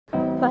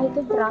Kahit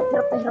yung hirap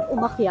na hirap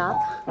umakyat.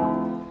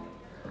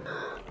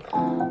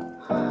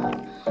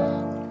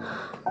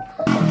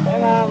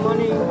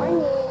 Morning.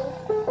 Morning.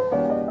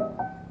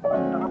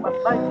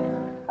 Nakapatay.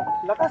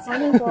 Lakas.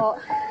 Morning po.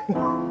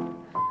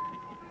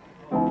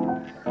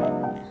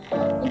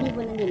 Hindi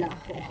mo na nila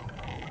ako.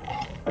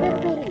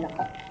 Pero lang.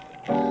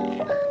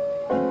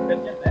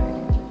 Ganyan eh.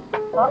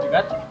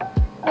 Bigat?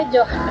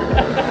 Medyo.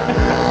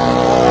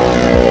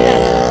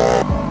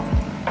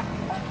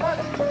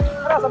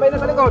 Tara, sabay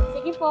na sa likod.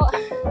 Sige po.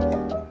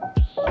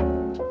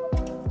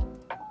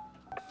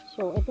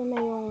 So, ito na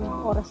yung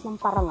oras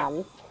ng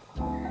parangal.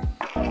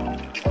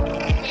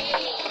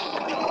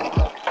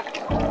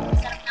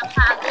 Sarap ng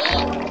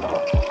hangin.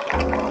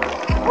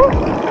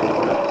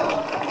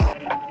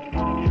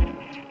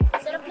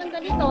 Sarap ng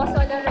ganito,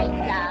 solar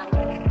ride lang.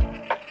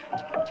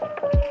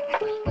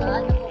 Oh my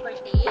God,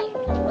 nag-overtake.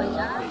 Ano ba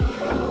yan?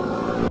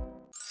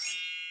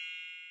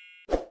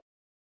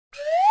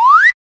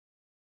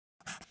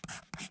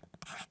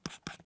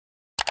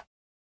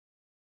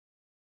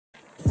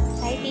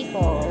 Hi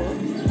people!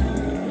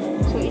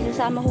 So,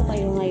 isasama ko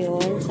kayo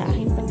ngayon sa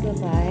aking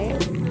pagbabay.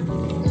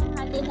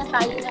 Hati na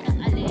tayo na ng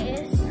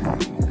alis.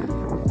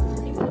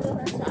 Siguro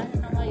nasa ano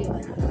na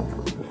ngayon.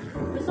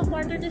 Gusto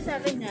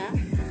 6:45 na.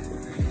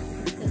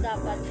 So,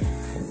 dapat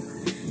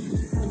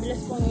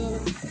madalas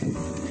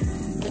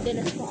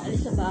kong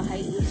alis sa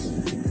bahay is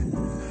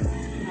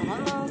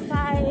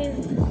 5,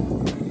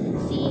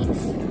 6.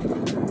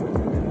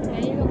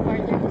 Ngayon yung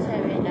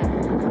 6:45 na.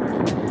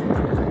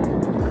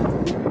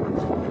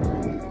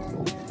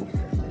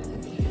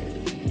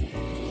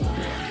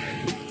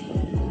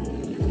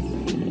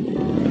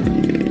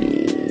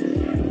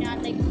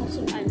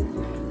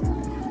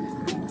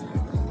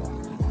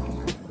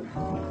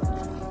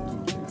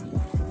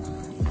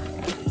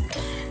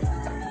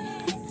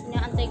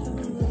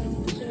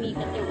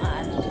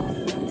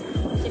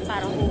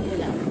 Parang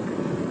umulan.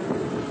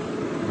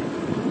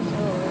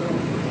 So,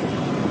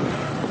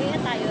 kaya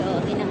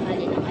tayo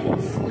tinanghali ng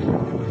alis.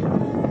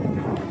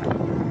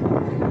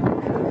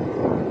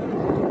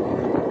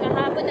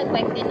 Kahapon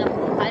nag-bike din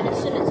ako.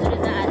 Halos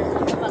sunod-sunod na aras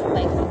ako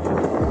pag-bike.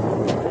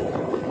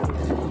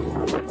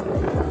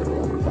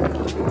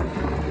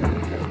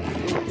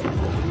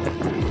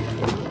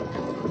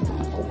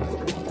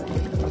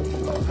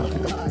 Oh my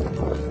God.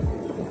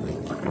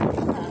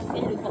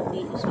 Pinlupok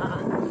dito sa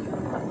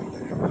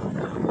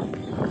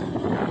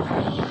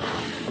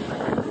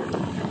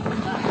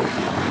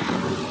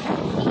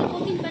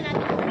ikutin pa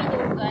natin kung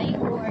pinugay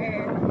or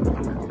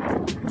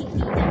hindi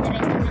na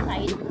diretso na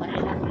tayo ng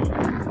Marilaque.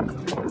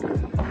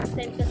 Last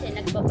time kasi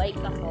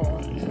nagbabike ako.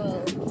 So,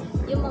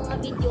 yung mga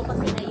video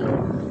kasi na yun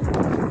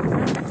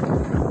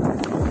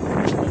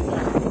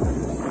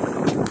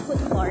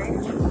food part.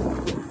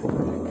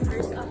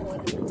 First ako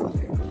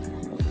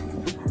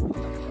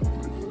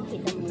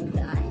makita mo yung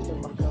daan.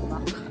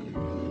 Lubak-lubak.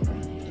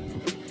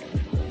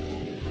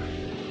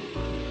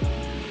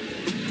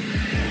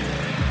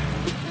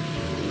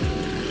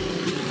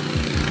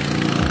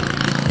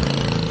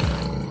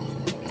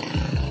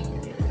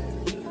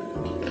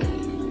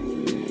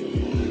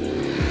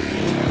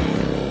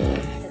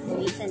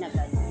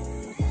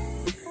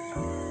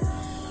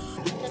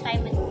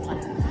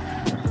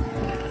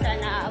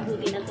 Sana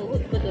aabutin ang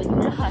tuhod ko doon.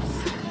 Lakas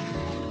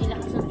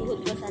ng tuhod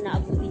ko. Sana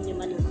aabutin yung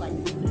Manukan.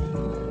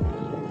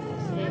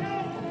 Kasi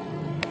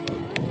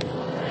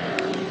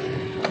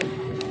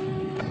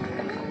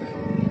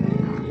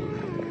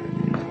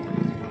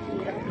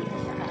hirap dito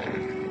sa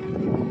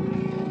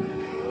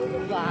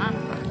lubak.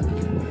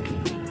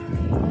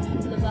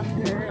 Lubak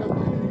girl.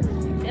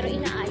 Pero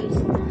inaayos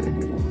na.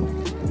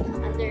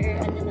 Under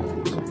ano naman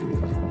siya.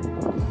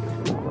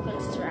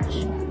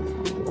 Construction.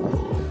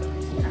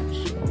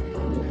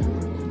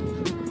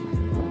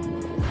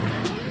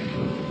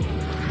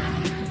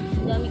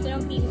 Dami ko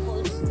ng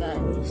pimples,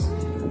 guys.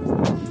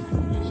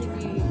 Yan siya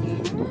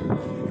gilid.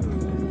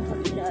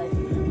 Kabilad.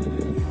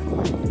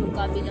 Yung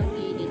kabilang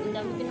gilid. Ang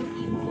dami ko ng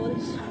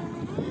pimples.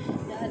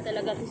 Lahat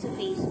talaga ito sa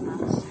face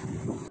mask.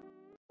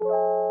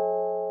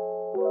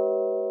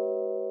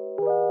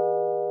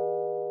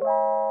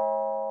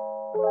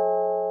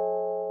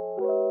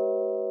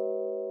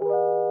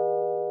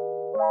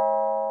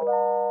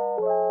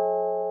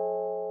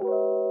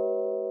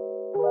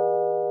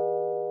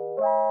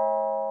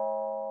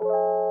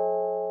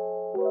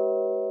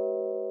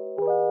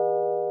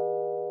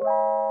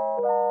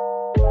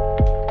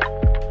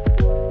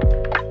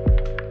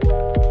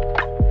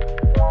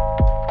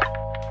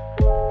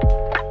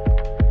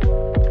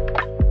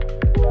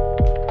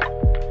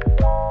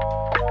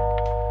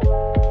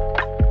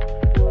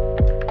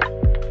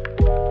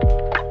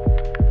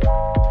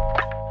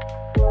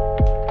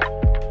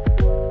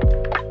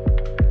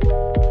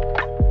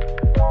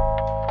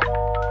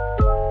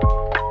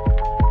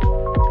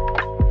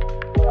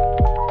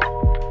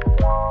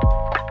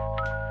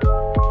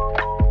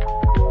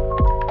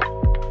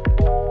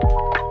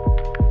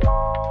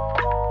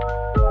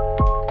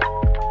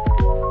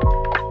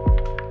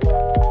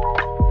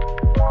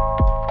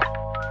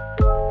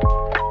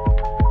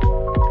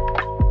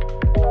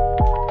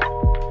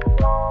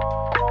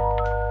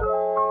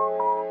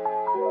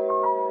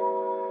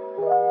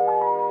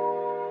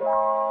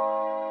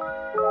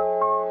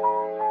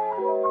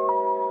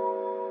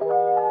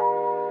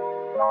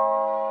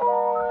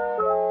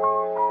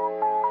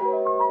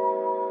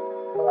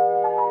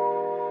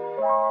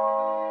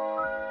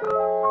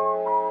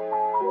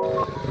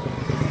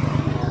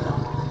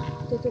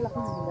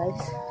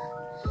 guys.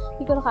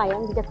 Hindi ko na kaya,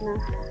 ang bigat na.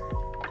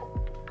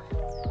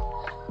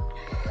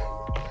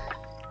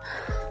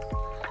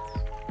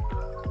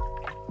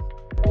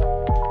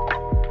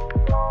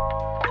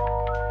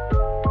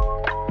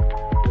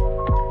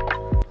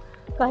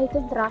 Kahit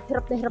yung truck,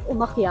 hirap na hirap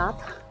umakyat.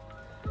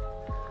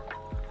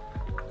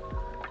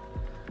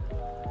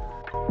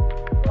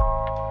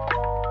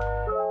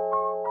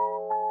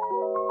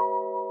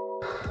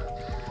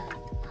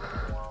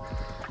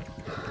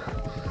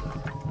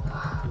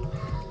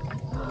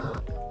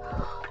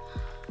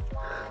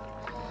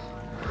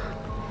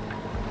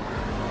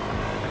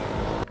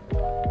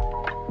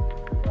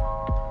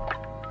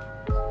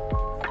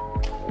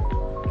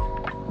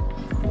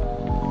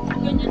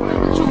 Ganyan na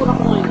yung tsura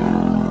ko ngayon.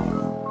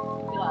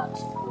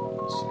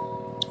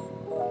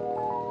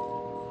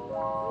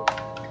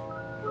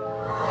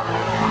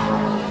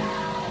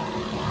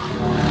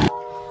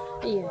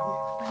 Ayan,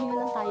 pahinga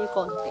lang tayo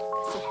konti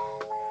kasi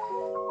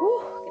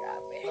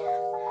grabe,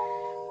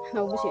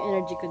 naubos yung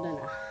energy ko doon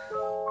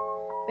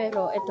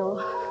pero ito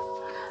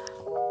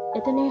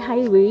na yung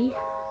highway.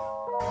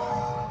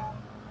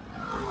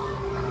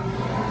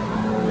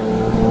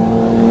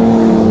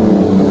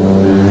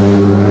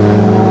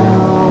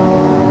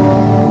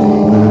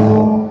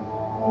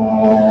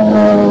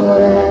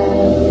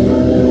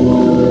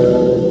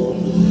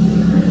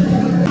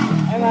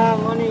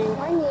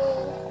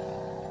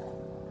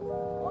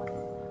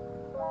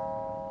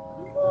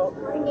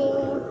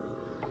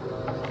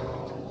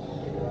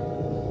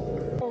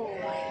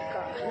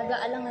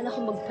 Nag-aalangan ako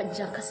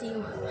magpadya kasi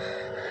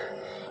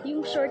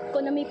yung short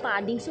ko na may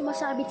padding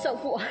sumasabit sa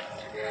upuan.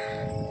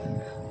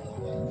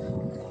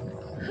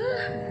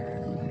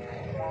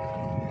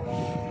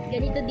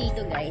 Ganito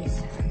dito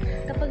guys,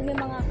 kapag may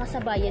mga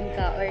kasabayan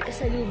ka or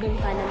kasalubong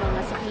ka ng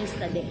mga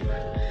saklista din,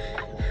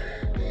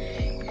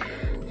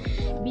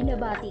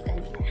 binabati ka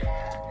nila.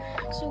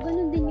 So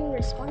ganun din yung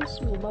response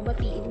mo,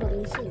 babatiin mo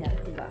rin sila,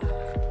 diba?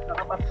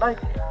 Nakapatay.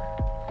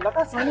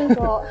 Lakas. Morning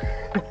po.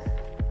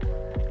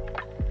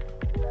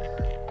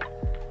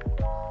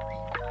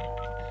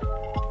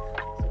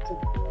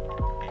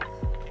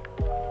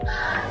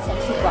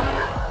 Sexy pa.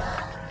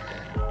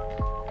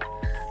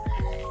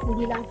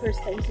 Hindi lang first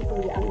time si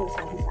Kuya ang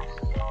nagsabi sa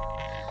akin.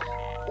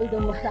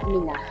 Although marami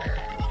na.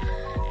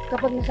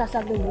 Kapag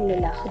nasasalubong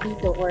nila ako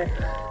dito or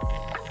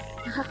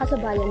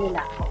nakakasabayan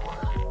nila ako,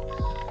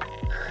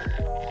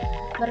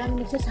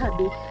 maraming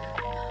nagsasabi,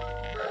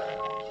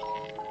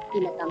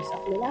 tina-thumbs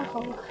up nila ako,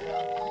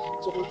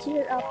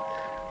 cheer up.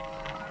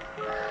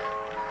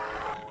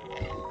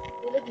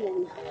 Tulad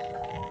yan,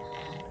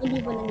 hindi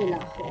ba na nila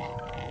ako?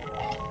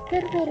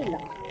 Pero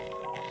lang.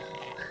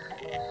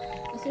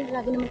 Kasi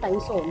lagi naman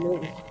tayong solo.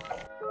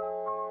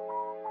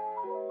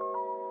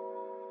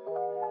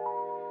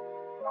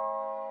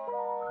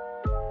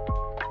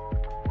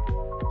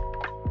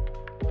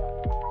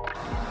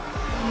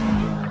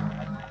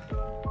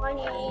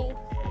 Morning!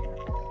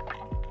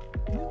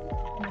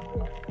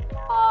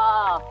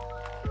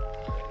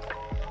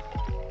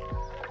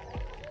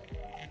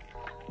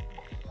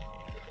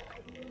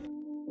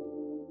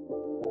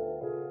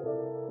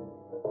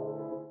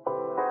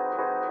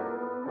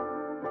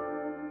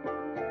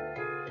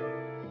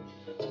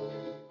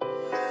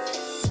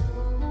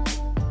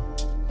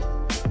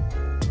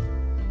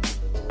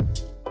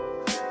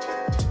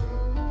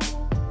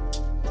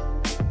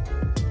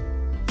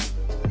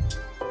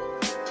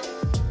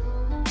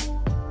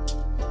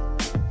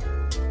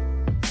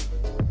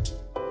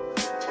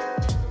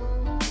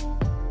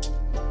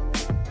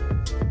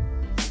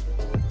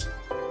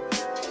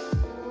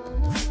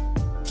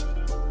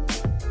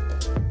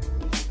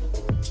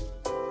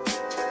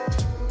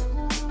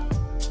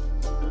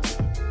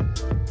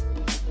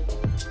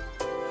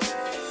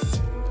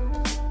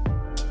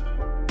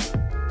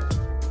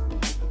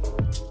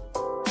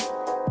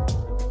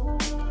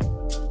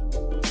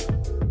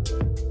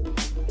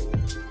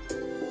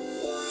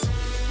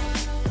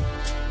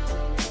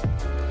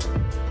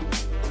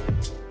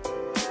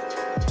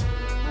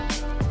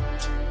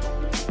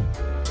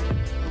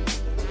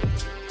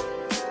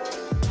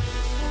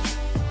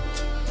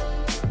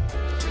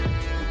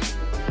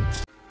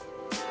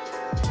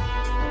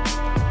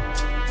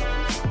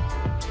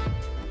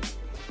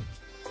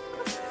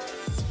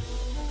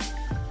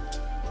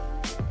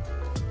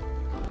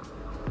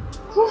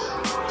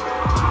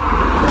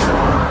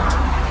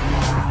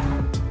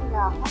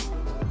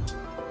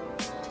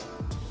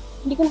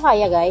 Hindi ko na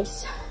kaya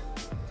guys.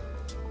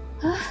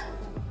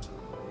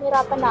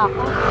 Hirapan na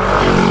ako.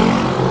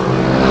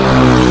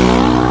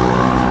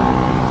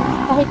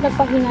 Kahit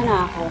nagpahinga na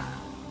ako,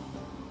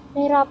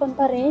 nahirapan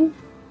pa rin.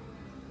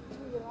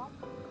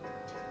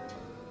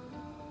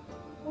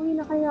 Uwi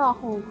na kaya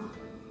ako.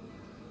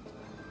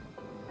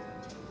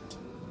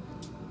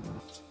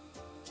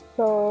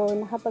 So,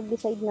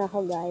 nakapag-decide na ako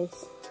guys.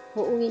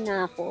 Uuwi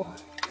na ako.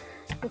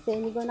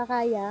 Kasi hindi ko na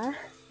kaya.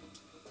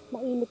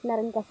 Mainit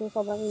na rin kasi,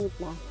 sobrang init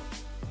na.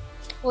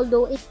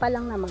 Although 8 pa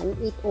lang naman,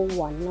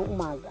 8:01 ng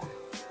umaga.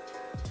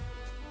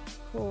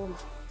 So,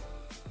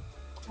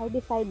 I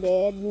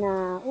decided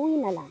na uwi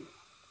na lang.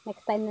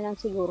 Next time na lang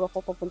siguro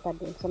ako pupunta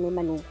doon sa may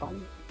Manukan.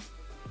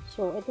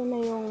 So, ito na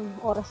yung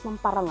oras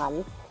ng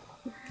parangal.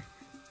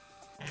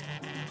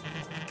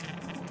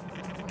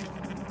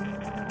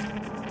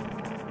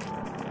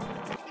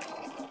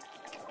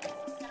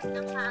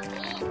 Ng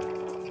hangin.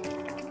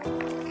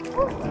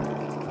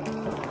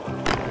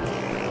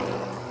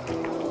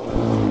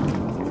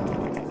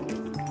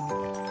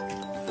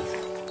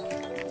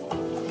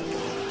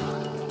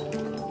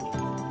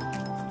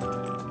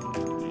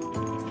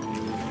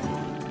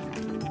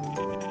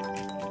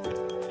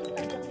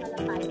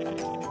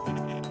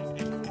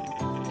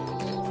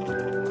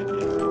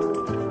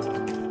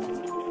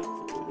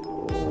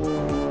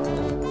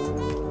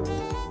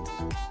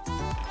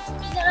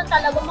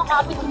 Talaga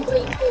makapit yung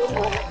break ko,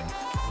 no?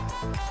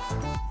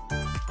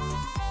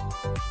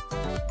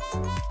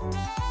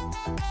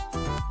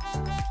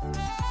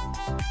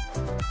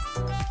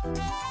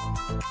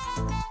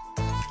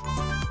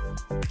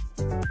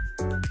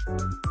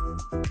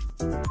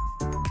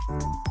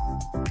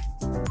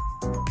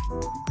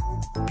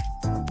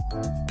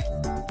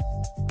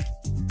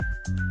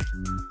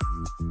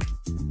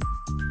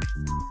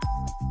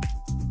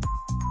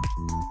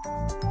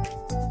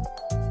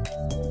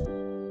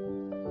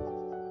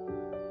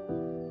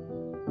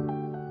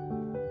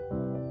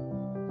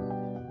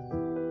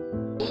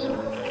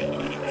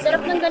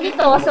 Sarap ng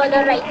ganito, solo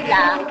ride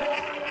lang.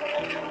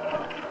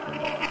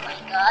 Oh my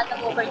God,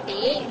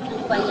 nag-overtake.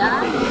 Ano ba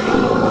yan?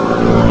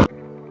 Oh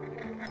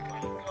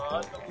my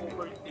God,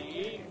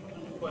 nag-overtake.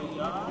 Ano ba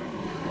yan?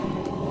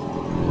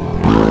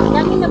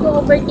 Dami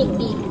nag-overtake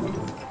dito.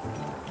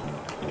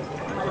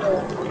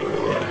 Hello.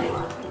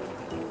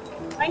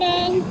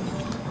 Morning!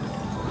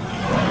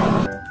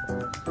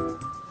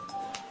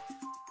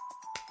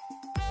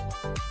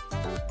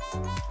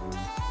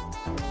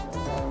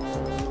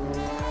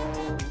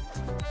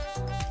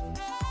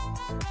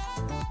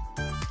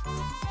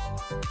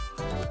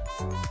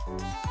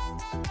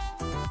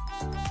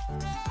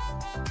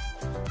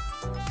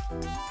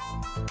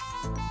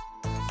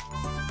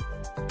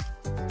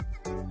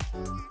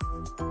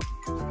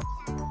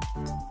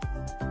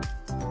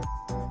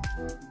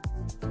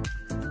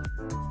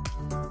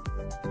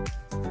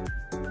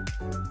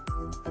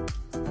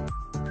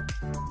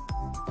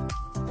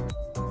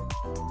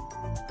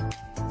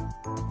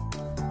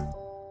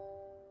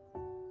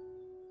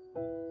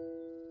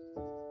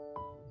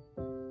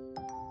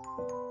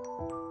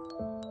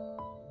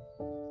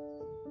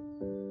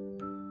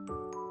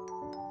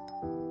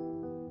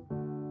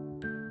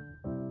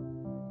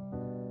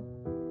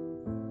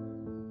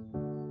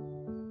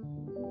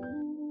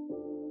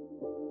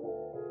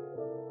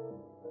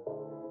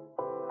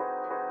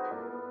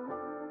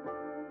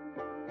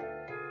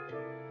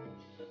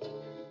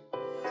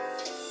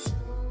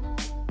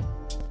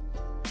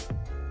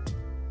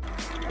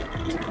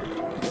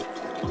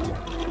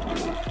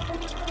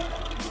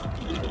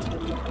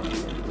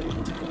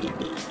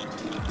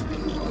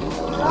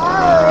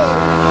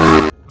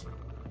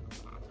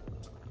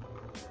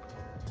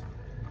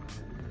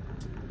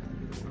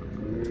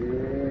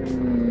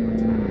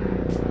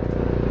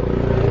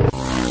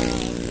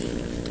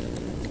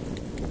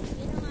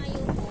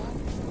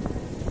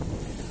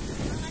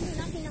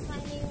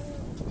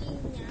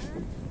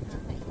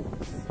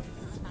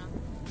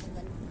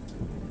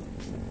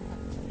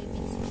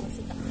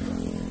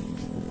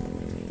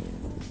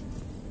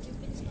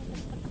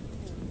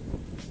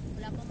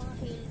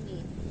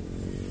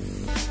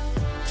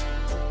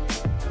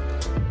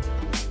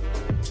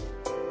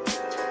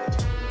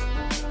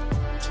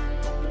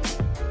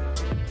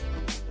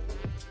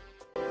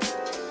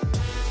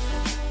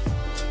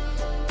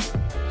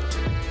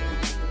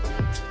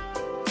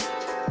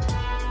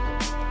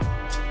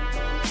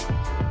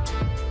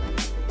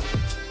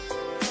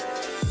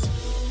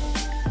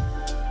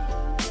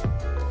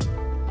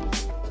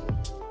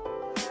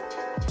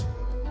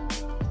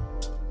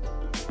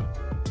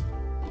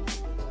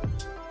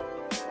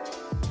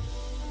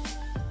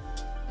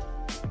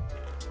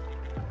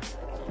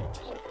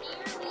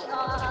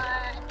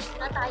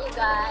 Tayo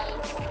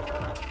guys,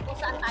 kung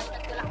saan tayo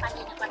nagtulak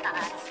kanina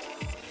pataas.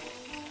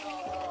 So,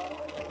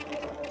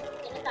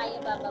 dito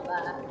tayo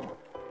bababa.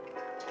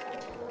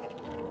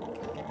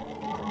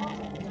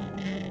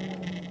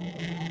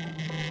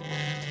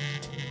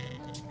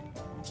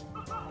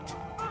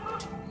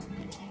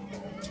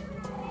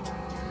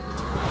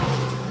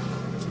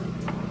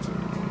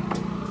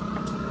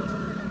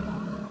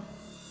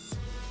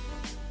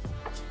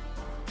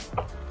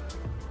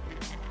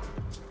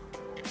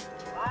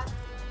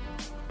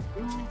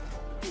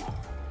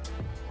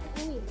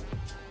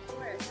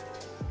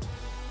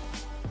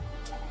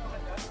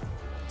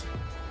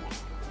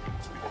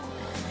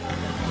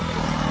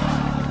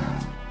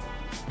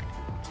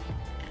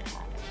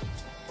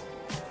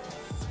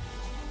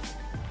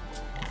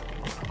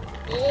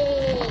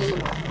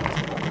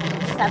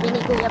 Sabi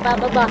ni Kuya,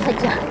 bababa ka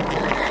dyan.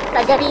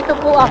 Taga rito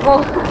po ako.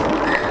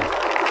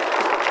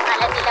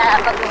 Akala nila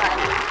baguhan.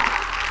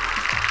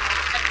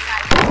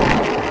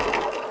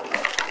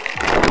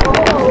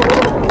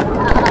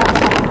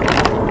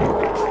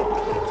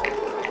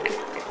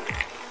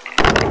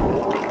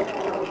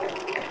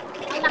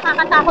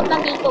 pag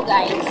nandito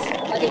guys,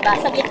 o diba,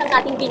 saglit lang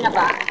natin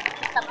binaba.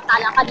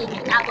 Samantalang kanina,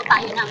 inaabot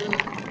tayo ng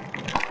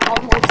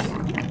almost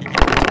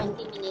 20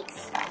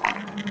 minutes.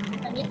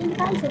 Nandito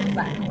tayo sa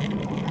diba?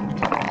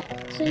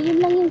 So, yun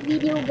lang yung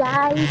video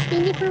guys.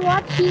 Thank you for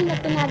watching.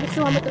 At kung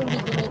nagustuhan mo itong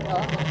video nito,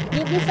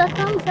 give this a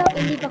thumbs up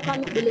and leave a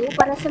comment below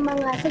para sa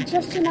mga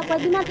suggestion na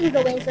pwede natin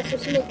gawin sa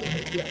susunod na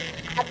video.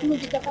 At kung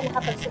hindi ka pa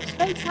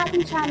nakapag-subscribe sa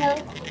ating channel,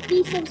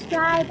 please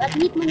subscribe at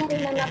hit mo na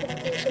rin ang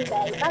notification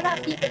bell para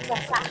updated ka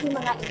sa aking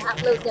mga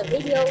ina-upload na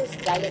videos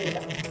gaya nito.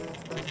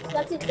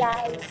 That's it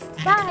guys.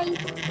 Bye!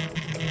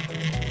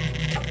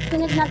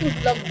 Sunod nating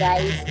vlog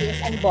guys is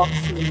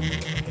unboxing.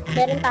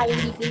 Meron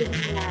tayong bibili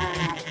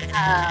na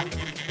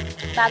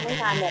bagong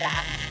camera,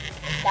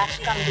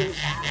 dashcam din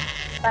siya,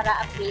 para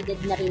upgraded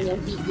na rin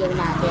yung video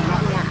natin na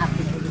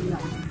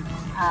ina-upload.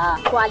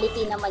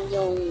 Quality naman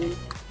yung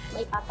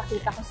may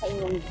papakita ko sa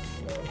inyong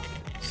video.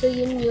 So,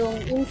 yun yung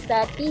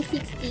Insta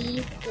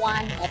 360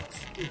 One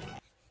XT.